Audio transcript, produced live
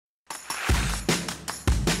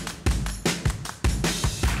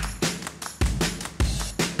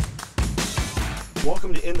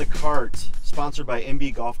Welcome to In the Cart, sponsored by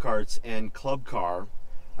MB Golf Carts and Club Car.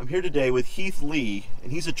 I'm here today with Heath Lee,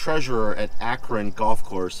 and he's a treasurer at Akron Golf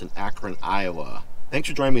Course in Akron, Iowa. Thanks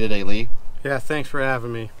for joining me today, Lee. Yeah, thanks for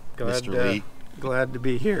having me. Mr. Lee. Glad to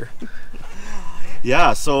be here.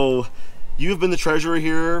 Yeah, so you've been the treasurer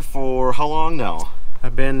here for how long now?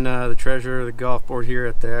 I've been the treasurer of the golf board here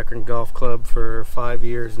at the Akron Golf Club for 5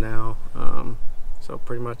 years now. So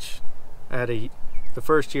pretty much the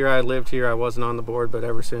first year I lived here, I wasn't on the board, but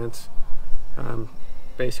ever since, I'm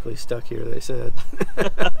basically stuck here, they said.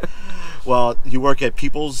 Well, you work at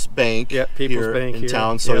People's Bank, People's Bank in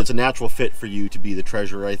town, so it's a natural fit for you to be the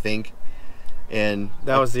treasurer, I think. And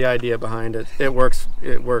that was the idea behind it. It works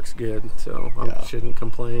good, so I shouldn't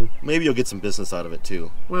complain. Maybe you'll get some business out of it too.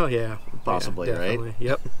 Well, yeah. Possibly, yeah, right?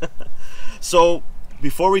 Yep. So,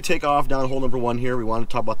 before we take off down hole number one here, we want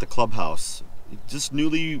to talk about the clubhouse. Just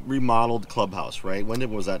newly remodeled clubhouse, right? When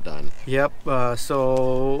was that done? Yep.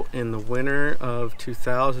 So in the winter of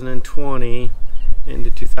 2020 into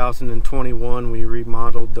 2021, we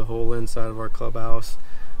remodeled the whole inside of our clubhouse.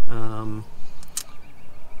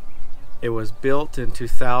 It was built in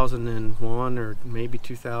 2001 or maybe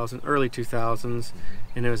early 2000s,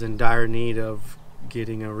 and it was in dire need of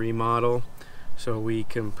getting a remodel. So we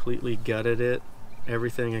completely gutted it,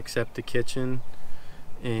 everything except the kitchen,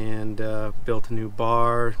 and built a new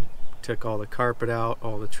bar, took all the carpet out,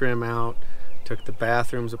 all the trim out, took the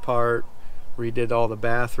bathrooms apart, redid all the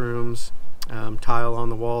bathrooms, tile on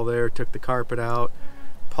the wall there, took the carpet out,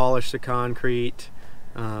 polished the concrete,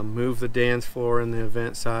 moved the dance floor in the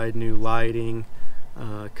event side, new lighting,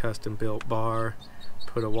 custom built bar,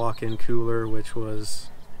 put a walk-in cooler, which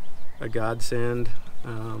was a godsend.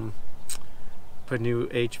 Put a new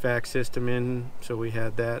HVAC system in, so we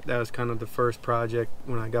had that. That was kind of the first project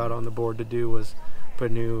when I got on the board to do, was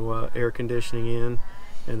put new air conditioning in,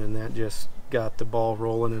 and then that just got the ball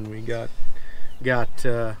rolling, and we got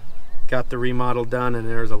the remodel done. And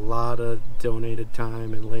there's a lot of donated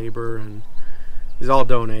time and labor, and it's all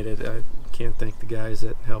donated. I can't thank the guys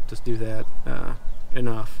that helped us do that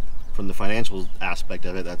enough. From the financial aspect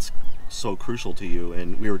of it, that's so crucial to you.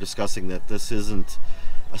 And we were discussing that this isn't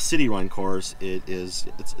a city-run course. It's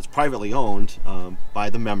privately owned by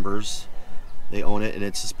the members. They own it, and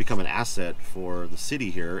it's just become an asset for the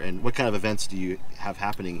city here. And what kind of events do you have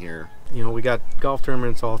happening here? You know, we got golf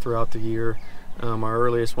tournaments all throughout the year. Our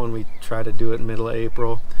earliest one, we try to do it in middle of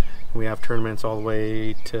April. We have tournaments all the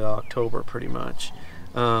way to October, pretty much.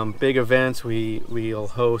 Big events, we'll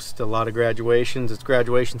host a lot of graduations. It's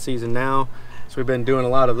graduation season now, so we've been doing a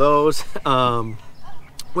lot of those,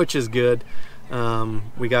 which is good.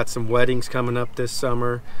 We got some weddings coming up this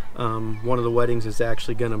summer. One of the weddings is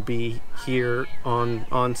actually going to be here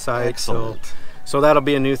on site. Excellent. So that'll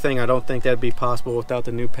be a new thing. I don't think that'd be possible without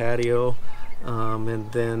the new patio.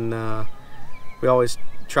 And then we always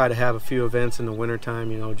try to have a few events in the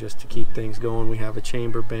wintertime, you know, just to keep things going. We have a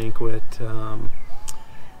chamber banquet,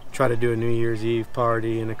 try to do a New Year's Eve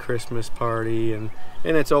party and a Christmas party, and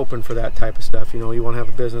it's open for that type of stuff. You know, you want to have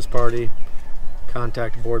a business party,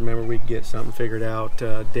 contact a board member, we can get something figured out,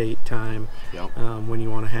 date, time, when you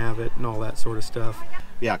want to have it, and all that sort of stuff.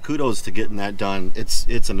 Yeah, kudos to getting that done.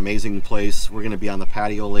 It's an amazing place. We're going to be on the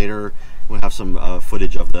patio later. We'll have some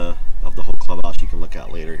footage of the whole clubhouse you can look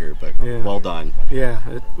at later here, but well done. Yeah,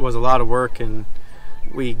 it was a lot of work, and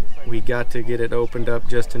we got to get it opened up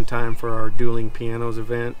just in time for our dueling pianos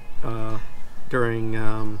event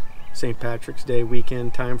during St. Patrick's Day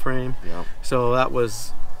weekend time frame. Yeah. So that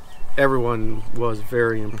was, everyone was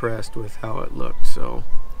very impressed with how it looked, so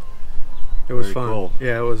it was fun. Cool.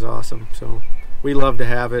 Yeah, it was awesome. So we love to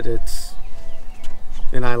have it.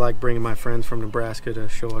 And I like bringing my friends from Nebraska to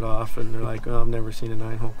show it off, and they're like, "Oh, I've never seen a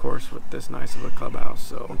 9-hole course with this nice of a clubhouse."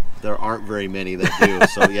 So there aren't very many that do.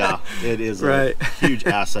 So yeah, it is a huge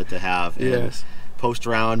asset to have. And yes. Post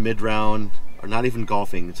round, mid round, or not even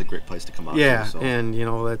golfing, it's a great place to come out. Yeah, to, so. And you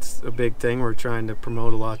know, that's a big thing. We're trying to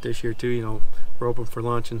promote a lot this year too. You know, we're open for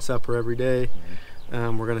lunch and supper every day.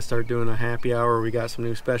 We're going to start doing a happy hour. We got some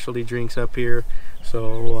new specialty drinks up here,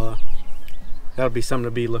 so that'll be something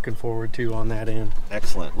to be looking forward to on that end.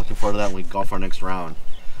 Excellent. Looking forward to that when we golf our next round.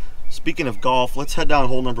 Speaking of golf, let's head down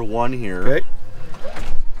hole number one here. Okay.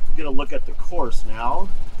 We'll get a look at the course now.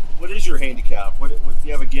 What is your handicap? What do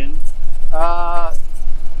you have again?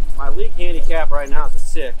 My league handicap right now is a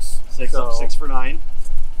 6. 6 for 9.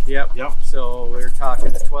 Yep. So we're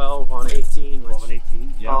talking 12 on 18. 12 on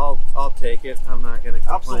 18. Yeah. I'll take it. I'm not going to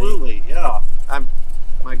complain. Absolutely. Yeah.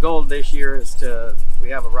 My goal this year is we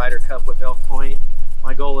have a Ryder Cup with Elk Point.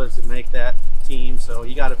 My goal is to make that team, so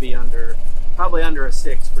you got to be probably under a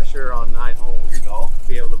 6 for sure on 9 holes. There you go. To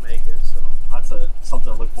be able to make it. So That's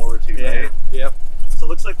something to look forward to, Yeah. right? Yep. So it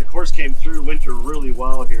looks like the course came through winter really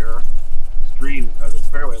well here. This green, this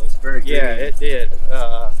fairway looks very green. Yeah, it did.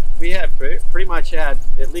 We had pretty much had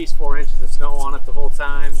at least 4 inches of snow on it the whole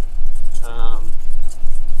time.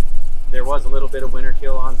 There was a little bit of winter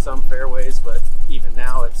kill on some fairways, but even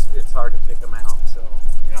now it's hard to pick them out. So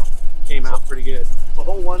Yeah. came out pretty good. The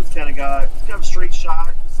hole one's kind of got a straight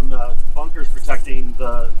shot, some bunkers protecting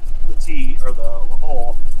the tee or the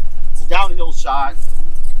hole. It's a downhill shot.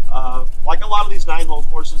 Like a lot of these 9-hole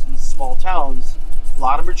courses in small towns, a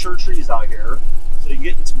lot of mature trees out here, so you can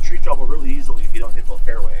get in some tree trouble really easily if you don't hit the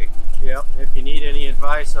fairway. Yep. If you need any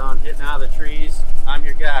advice on hitting out of the trees, I'm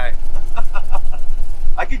your guy.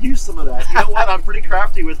 I could use some of that. You know what? I'm pretty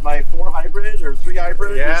crafty with my 4 hybrid or 3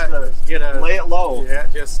 hybrid. Yeah, just to lay it low. Yeah,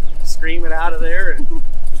 just scream it out of there, and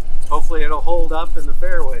hopefully it'll hold up in the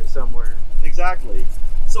fairway somewhere. Exactly.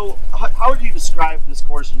 So, how would you describe this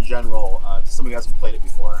course in general to somebody who hasn't played it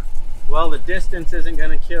before? Well, the distance isn't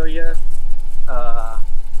going to kill you.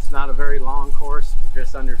 It's not a very long course,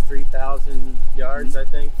 just under 3,000 yards, I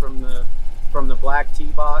think, from the black tee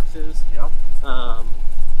boxes. Yep.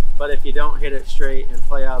 But if you don't hit it straight and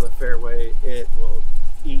play out of the fairway, it will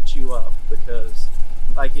eat you up because,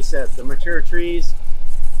 like you said, the mature trees.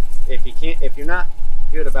 If you're not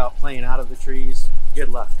good about playing out of the trees, good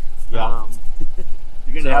luck. Yeah.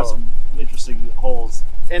 You're gonna have some interesting holes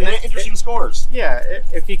and interesting scores. Yeah,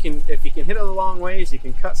 if you can hit it a long ways, you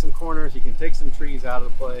can cut some corners, you can take some trees out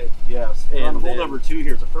of the play. Yes. And on hole number 2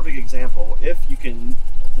 here is a perfect example. If you can,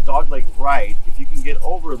 the dog leg right, if you can get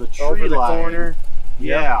over the tree line, corner.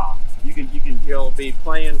 Yeah, yep. You'll be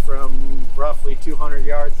playing from roughly 200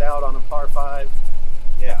 yards out on a par 5.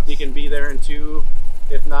 Yeah. You can be there in 2.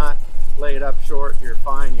 If not, lay it up short. You're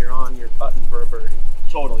fine. You're putting for a birdie.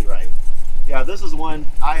 Totally right. Yeah, this is one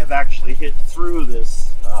I have actually hit through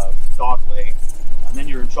this dog leg, and then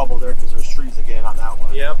you're in trouble there because there's trees again on that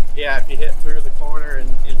one. Yep. Yeah, if you hit through the corner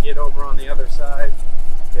and get over on the other side,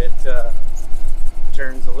 it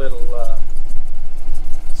turns a little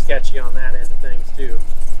sketchy on that end of things too.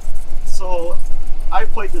 So I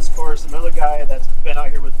played this course. Another guy that's been out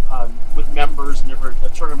here with members in different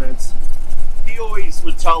tournaments, he always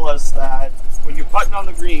would tell us that when you're putting on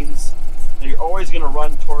the greens, that you're always going to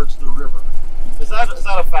run towards the river. Is that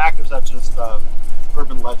a fact, or is that just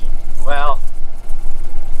urban legend? Well,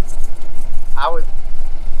 I would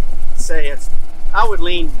say I would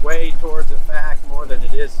lean way towards a fact more than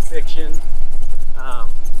it is fiction.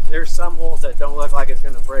 There's some holes that don't look like it's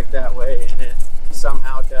going to break that way, and it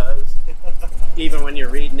somehow does. Even when you're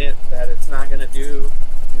reading it, that it's not going to do,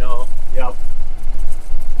 Yep.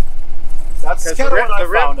 That's kind of what I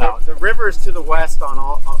found out. The river's to the west on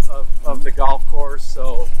all of the golf course,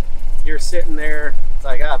 so you're sitting there, it's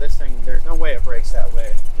like, this thing, there's no way it breaks that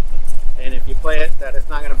way. And if you play it that it's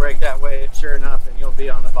not going to break that way, sure enough, and you'll be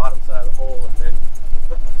on the bottom side of the hole, and then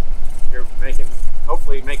you're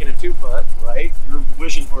hopefully making a 2-putt. Right? You're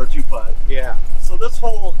wishing for a 2-putt. Yeah. So this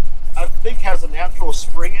hole, I think, has a natural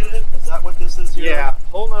spring in it. Is that what this is here? Yeah.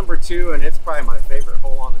 Hole number 2, and it's probably my favorite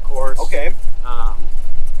hole on the course. Okay.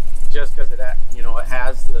 Just because it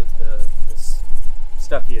has the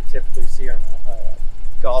stuff you typically see on a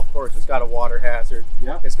golf course. It's got a water hazard.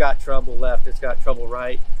 Yeah. It's got trouble left. It's got trouble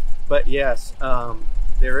right. But yes,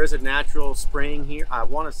 there is a natural spring here. I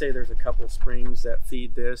want to say there's a couple springs that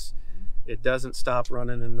feed this. It doesn't stop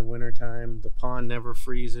running in the wintertime. The pond never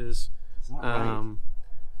freezes. Right.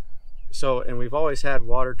 And we've always had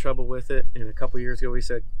water trouble with it. And a couple years ago, we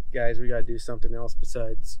said, guys, we got to do something else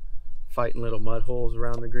besides fighting little mud holes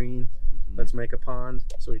around the green. Let's make a pond.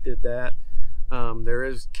 So we did that. There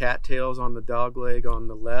is cattails on the dog leg on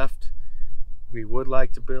the left. We would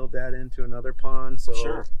like to build that into another pond. So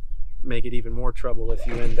sure. Make it even more trouble if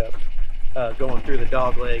you end up going through the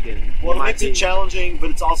dog leg. And well, it makes it challenging, but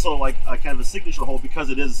it's also like a kind of a signature hole because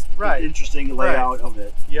it is an interesting layout of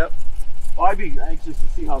it. Yep. Well, I'd be anxious to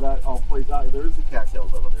see how that all plays out. There is the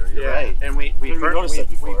cattails over there. You're right. And we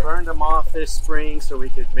burned them off this spring so we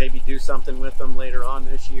could maybe do something with them later on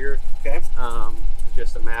this year. Okay. It's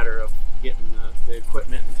just a matter of getting the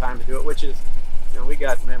equipment and time to do it, which is, we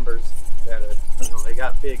got members that are, they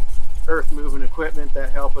got big earth moving equipment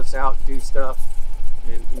that help us out do stuff.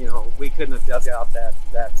 And, we couldn't have dug out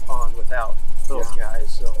that pond without those guys.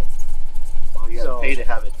 So, well, you got to pay to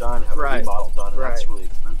have it done, have a remodel done, and that's really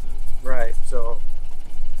expensive. Right. So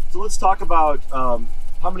let's talk about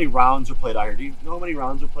how many rounds are played out here. Do you know how many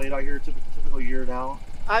rounds are played out here typical year now?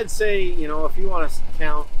 I'd say, if you want to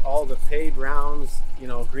count all the paid rounds,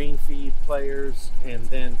 green fee players, and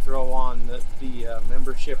then throw on the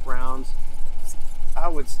membership rounds, I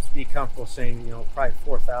would be comfortable saying, probably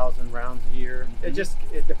 4,000 rounds a year.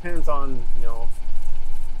 It depends on,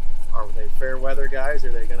 are they fair weather guys?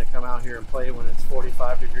 Are they going to come out here and play when it's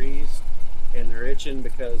 45 degrees and they're itching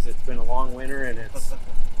because it's been a long winter and it's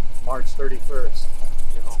March 31st?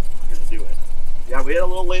 We're going to do it. Yeah, we had a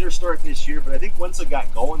little later start this year, but I think once it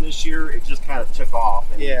got going this year, it just kind of took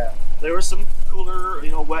off. And yeah. There were some cooler,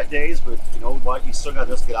 wet days, but you know what? You still got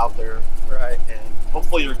to just get out there. Right. And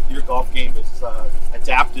hopefully your golf game is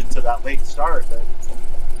adapted to that late start. But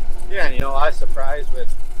yeah, and I was surprised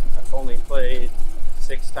with I've only played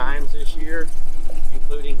 6 times this year,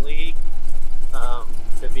 including league.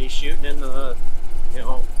 To be shooting in the,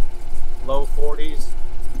 low 40s.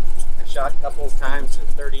 I shot a couple of times at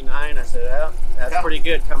 39. I said, that's pretty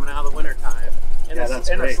good coming out of the winter time. And that's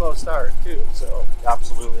a slow start too. So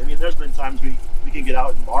absolutely. I mean, there's been times we can get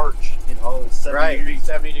out in March. It's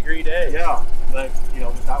 70 degree day. Yeah, but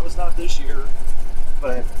that was not this year.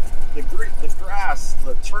 But the grass,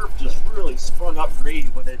 the turf just really sprung up green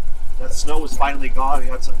when that snow was finally gone. We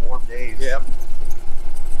had some warm days. Yep.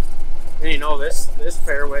 And this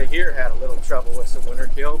fairway here had a little trouble with some winter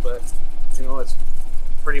kill, but it's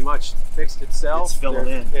pretty much fixed itself. It's filling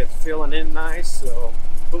in. It's filling in nice. So,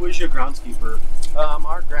 who is your groundskeeper?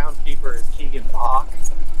 Our groundskeeper is Keegan Bach.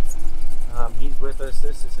 He's with us.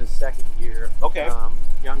 This is his 2nd year. Okay.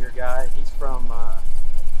 Younger guy. He's from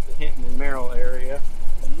the Hinton and Merrill area.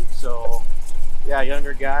 So, yeah,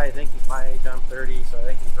 younger guy. I think he's my age. I'm 30, so I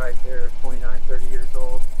think he's right there, 29, 30 years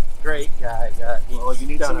old. Great guy. Well, you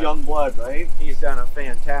need some young blood, right? He's done a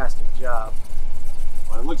fantastic job.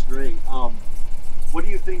 Well, it looks great. What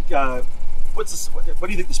do you think? What do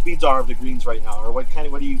you think the speeds are of the greens right now, or how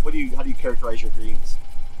do you characterize your greens?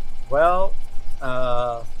 Well,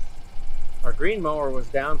 our green mower was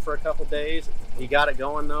down for a couple days. He got it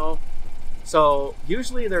going though, so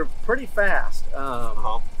usually they're pretty fast.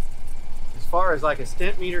 As far as like a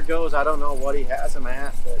stent meter goes, I don't know what he has them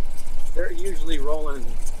at, but they're usually rolling.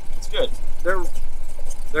 It's good.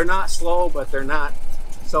 They're not slow, but they're not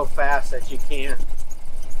so fast that you can't.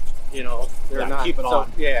 They're not keep it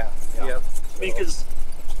on. Yeah. Yep. I mean, because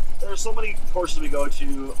there are so many courses we go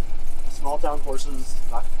to, small town courses,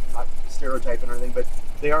 not stereotyping or anything, but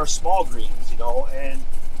they are small greens, and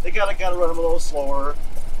they gotta run them a little slower.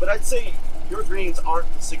 But I'd say your greens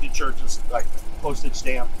aren't the signature, just like postage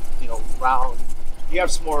stamp, round. You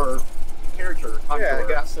have some more character. Contour. Yeah, I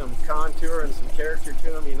got some contour and some character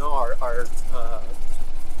to them. Our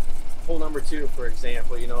hole number 2, for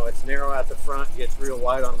example, it's narrow at the front, gets real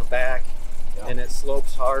wide on the back, and it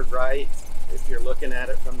slopes hard right if you're looking at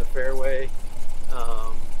it from the fairway.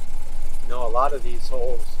 A lot of these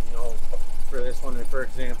holes, for this one, for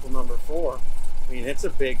example, number 4, I mean, it's a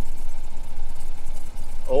big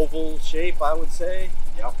oval shape, I would say.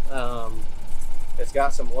 Yep. It's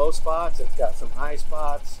got some low spots, it's got some high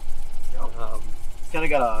spots. Yep. It's kind of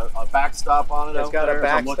got a backstop on it. It's got a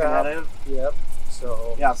backstop. Looking at it. Yep.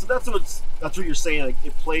 So yeah, so that's what you're saying. Like,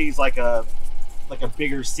 it plays like a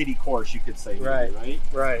bigger city course, you could say. Right. Maybe,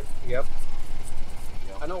 right. Right. Yep.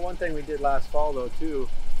 I know one thing we did last fall though too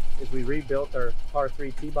is we rebuilt our par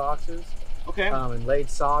 3 tee boxes. Okay. And laid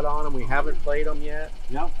sod on them. We haven't played them yet.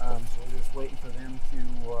 Yep. So we're just waiting for them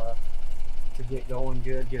to get going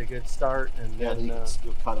good, get a good start, and then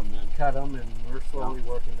you'll cut them then. Cut them, and we're slowly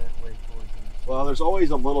working that way towards them. Well, there's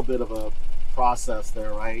always a little bit of a process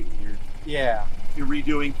there, right? You're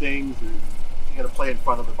redoing things, and you got to play in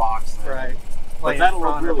front of the box. Right. But that'll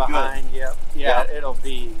look really behind. good. Yep. It'll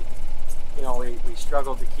be. We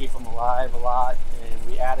struggled to keep them alive a lot, and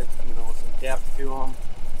we added some depth to them.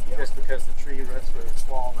 Yep. Just because the tree roots were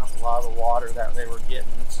swallowing up a lot of the water that they were getting.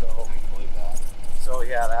 So I can believe that. So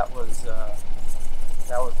yeah, that was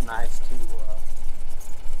nice to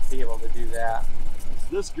be able to do that.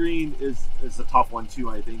 This green is a tough one too.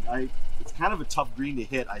 I think it's kind of a tough green to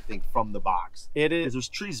hit. I think from the box. It is. Because there's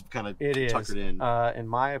trees kind of tuckered in. In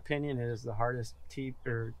my opinion, it is the hardest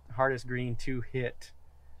green to hit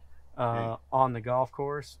on the golf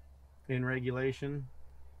course in regulation.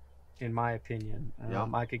 In my opinion,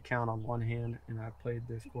 I could count on one hand, and I've played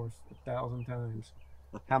this course 1,000 times.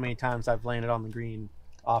 How many times I've landed on the green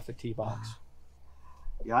off the tee box?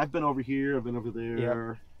 Yeah, I've been over here. I've been over there.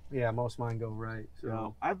 Yep. Yeah, most of mine go right.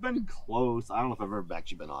 So I've been close. I don't know if I've ever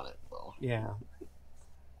actually been on it though. Yeah.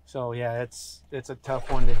 So yeah, it's a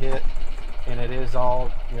tough one to hit, and it is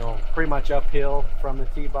all pretty much uphill from the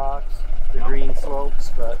tee box, the green slopes.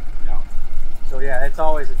 But so yeah, it's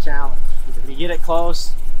always a challenge. If you get it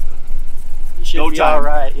close, you should be all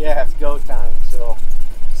right. Yeah, it's go time. So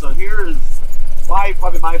here is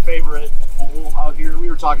probably my favorite hole out here. We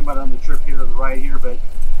were talking about it on the trip here to the right here, but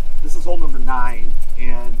This is hole number 9,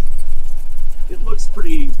 and it looks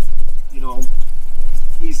pretty,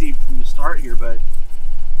 easy from the start here, but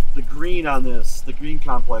the green on this, the green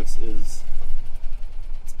complex it's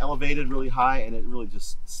elevated really high, and it really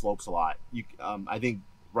just slopes a lot. I think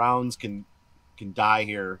rounds can die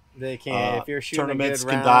here. They can. If you're shooting tournaments a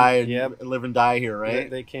good round, can die, yep. live and die here, right?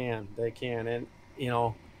 They can, and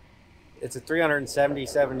it's a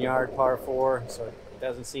 377-yard par 4, so it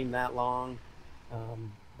doesn't seem that long,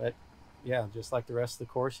 but yeah, just like the rest of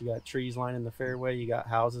the course, you got trees lining the fairway, you got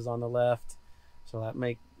houses on the left, so that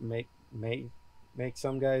make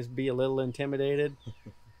some guys be a little intimidated.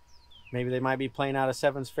 Maybe they might be playing out of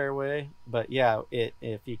 7's fairway, but yeah,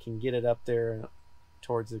 if you can get it up there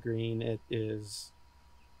towards the green, it is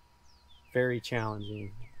very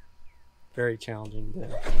challenging. Very challenging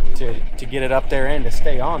to get it up there and to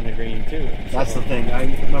stay on the green too. That's the thing. I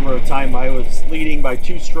remember a time I was leading by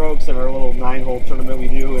 2 strokes in our little 9-hole tournament we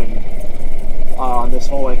do, and on this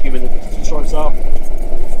hole I came in at 2 strokes up,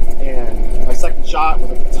 and my second shot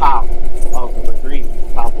was at the top of the green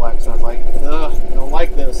complex. And I was like, ugh, I don't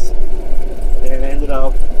like this, and I ended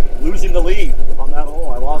up losing the lead on that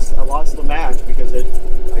hole. I lost the match because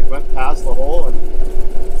I went past the hole and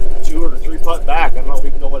 2 or 3 putt back. I don't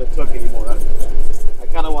even know what it took anymore. I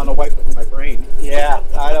kind of want to wipe it from my brain. Yeah,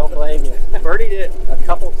 I don't blame you. Birdied it a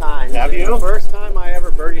couple times. Have you? The first time I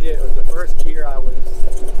ever birdied it was the first year I was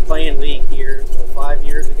playing league here, so 5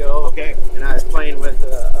 years ago. Okay. And I was playing with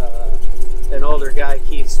an older guy,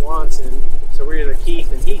 Keith Swanson. So we were the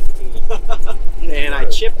Keith and Heath team. And I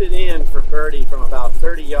chipped it in for birdie from about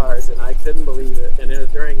 30 yards, and I couldn't believe it. And it was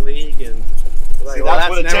during league, and like,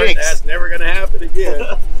 see, that's never going to happen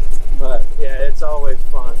again. But yeah, it's always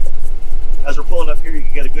fun. As we're pulling up here, you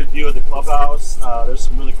can get a good view of the clubhouse. There's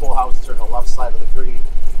some really cool houses on the left side of the green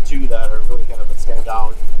too that are really kind of a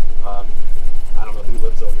standout. I don't know who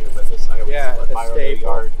lives over here, but I always admire their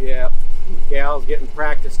yard. Yeah, gals getting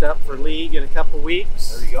practiced up for league in a couple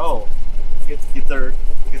weeks. There you go. Get their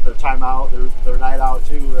time out, their night out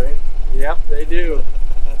too, right? Yep, they do.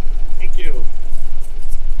 Thank you.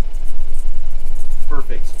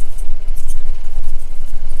 Perfect.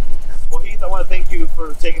 Well, Heath, I want to thank you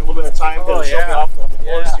for taking a little bit of time to show me off on the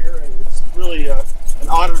course here. It's really an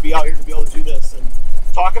honor to be out here to be able to do this and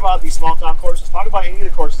talk about these small town courses. Talk about any of the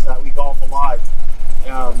courses that we golf a lot.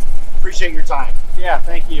 Appreciate your time. Yeah,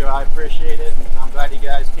 thank you. I appreciate it, and I'm glad you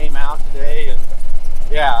guys came out today. And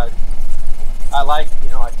yeah,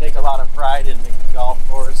 I take a lot of pride in the golf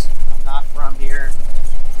course. I'm not from here.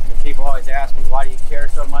 And people always ask me, why do you care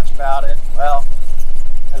so much about it? Well,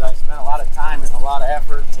 because I spent a lot of time and a lot of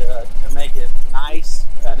effort to make it nice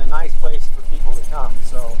and a nice place for people to come.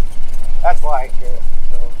 So that's why I care.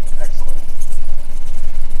 So excellent.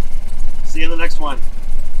 See you in the next one.